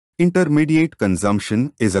Intermediate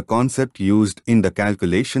consumption is a concept used in the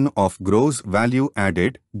calculation of gross value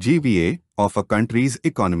added (GVA) of a country's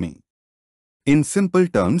economy. In simple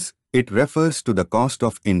terms, it refers to the cost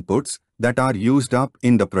of inputs that are used up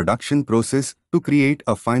in the production process to create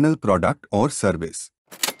a final product or service.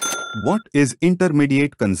 What is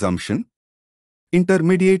intermediate consumption?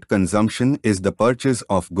 Intermediate consumption is the purchase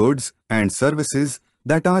of goods and services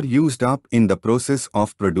that are used up in the process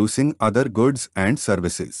of producing other goods and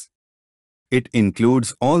services. It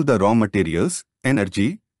includes all the raw materials,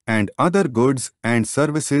 energy, and other goods and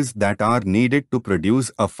services that are needed to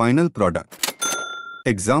produce a final product.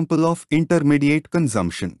 Example of intermediate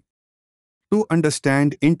consumption. To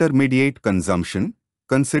understand intermediate consumption,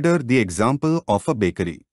 consider the example of a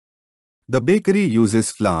bakery. The bakery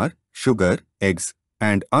uses flour, sugar, eggs,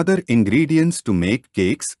 and other ingredients to make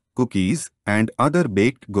cakes, cookies, and other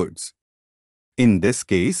baked goods. In this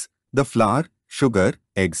case, the flour, sugar,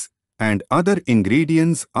 eggs, and other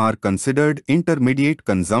ingredients are considered intermediate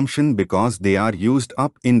consumption because they are used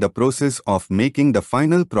up in the process of making the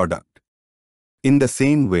final product. In the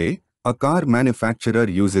same way, a car manufacturer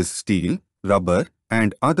uses steel, rubber,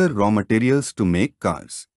 and other raw materials to make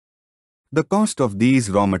cars. The cost of these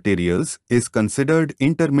raw materials is considered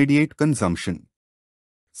intermediate consumption.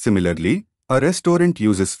 Similarly, a restaurant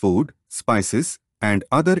uses food, spices, and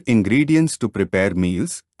other ingredients to prepare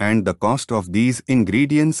meals, and the cost of these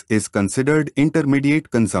ingredients is considered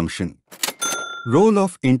intermediate consumption. Role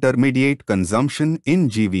of intermediate consumption in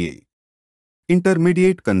GVA.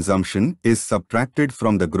 Intermediate consumption is subtracted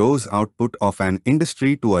from the gross output of an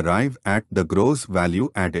industry to arrive at the gross value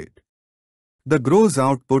added. The gross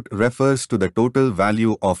output refers to the total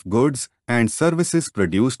value of goods and services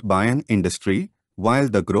produced by an industry, while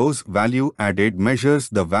the gross value added measures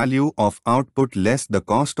the value of output less the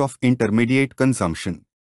cost of intermediate consumption.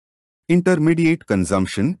 Intermediate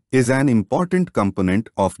consumption is an important component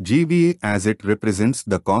of GVA as it represents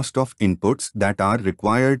the cost of inputs that are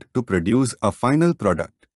required to produce a final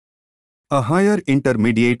product. A higher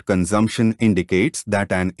intermediate consumption indicates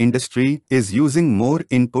that an industry is using more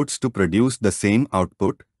inputs to produce the same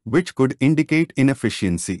output, which could indicate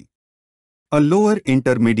inefficiency. A lower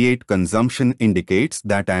intermediate consumption indicates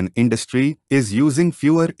that an industry is using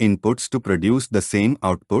fewer inputs to produce the same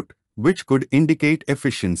output, which could indicate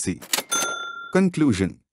efficiency.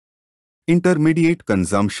 Conclusion. Intermediate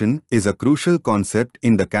consumption is a crucial concept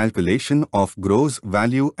in the calculation of gross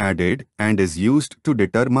value added and is used to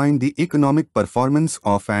determine the economic performance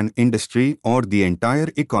of an industry or the entire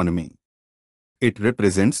economy. It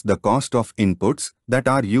represents the cost of inputs that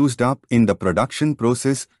are used up in the production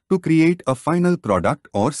process to create a final product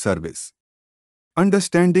or service.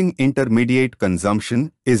 Understanding intermediate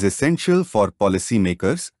consumption is essential for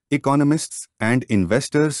policymakers, economists, and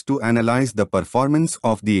investors to analyze the performance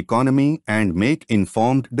of the economy and make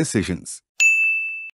informed decisions.